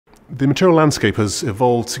The material landscape has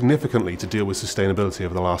evolved significantly to deal with sustainability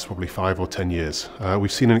over the last probably 5 or 10 years.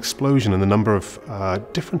 We've seen an explosion in the number of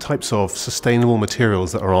different types of sustainable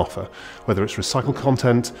materials that are on offer, whether it's recycled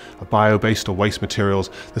content, bio-based or waste materials.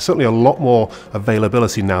 There's certainly a lot more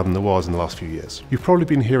availability now than there was in the last few years. You've probably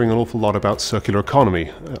been hearing an awful lot about circular economy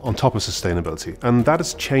on top of sustainability, and that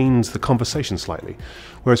has changed the conversation slightly.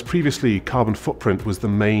 Whereas previously carbon footprint was the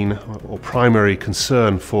main or primary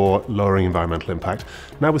concern for lowering environmental impact,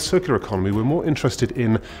 now with circular economy we're more interested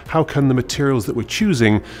in how can the materials that we're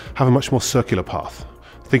choosing have a much more circular path.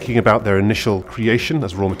 Thinking about their initial creation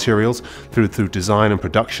as raw materials, through design and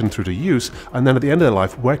production, through to use, and then at the end of their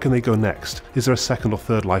life, where can they go next? Is there a second or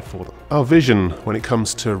third life for them? Our vision when it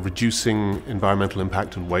comes to reducing environmental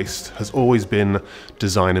impact and waste has always been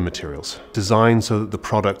design and materials. Design so that the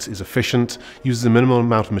product is efficient, uses a minimal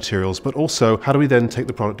amount of materials, but also how do we then take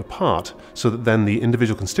the product apart so that then the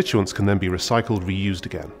individual constituents can then be recycled, reused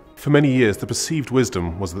again. For many years, the perceived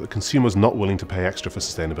wisdom was that the consumer was not willing to pay extra for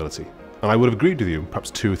sustainability. And I would have agreed with you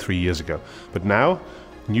perhaps 2 or 3 years ago. But now,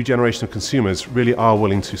 a new generation of consumers really are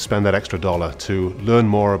willing to spend that extra dollar to learn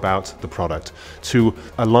more about the product, to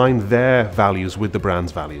align their values with the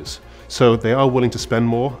brand's values. So they are willing to spend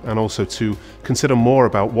more and also to consider more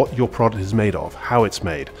about what your product is made of, how it's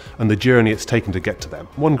made, and the journey it's taken to get to them.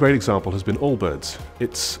 One great example has been Allbirds.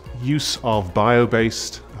 Its use of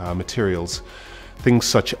bio-based materials, things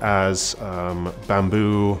such as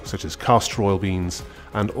bamboo, such as castor oil beans,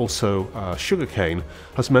 and also sugarcane,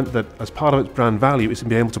 has meant that as part of its brand value, it's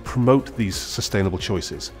been able to promote these sustainable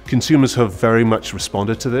choices. Consumers have very much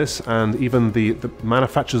responded to this, and even the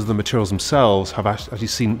manufacturers of the materials themselves have actually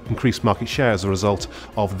seen increased market share as a result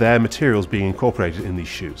of their materials being incorporated in these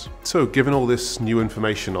shoes. So, given all this new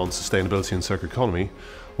information on sustainability and circular economy,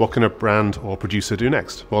 what can a brand or producer do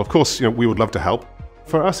next? Well, of course, we would love to help.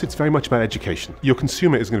 For us, it's very much about education. Your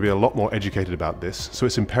consumer is going to be a lot more educated about this, so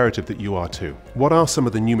it's imperative that you are too. What are some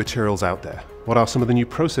of the new materials out there? What are some of the new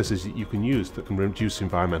processes that you can use that can reduce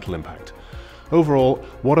environmental impact? Overall,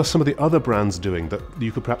 what are some of the other brands doing that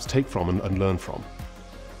you could perhaps take from and learn from?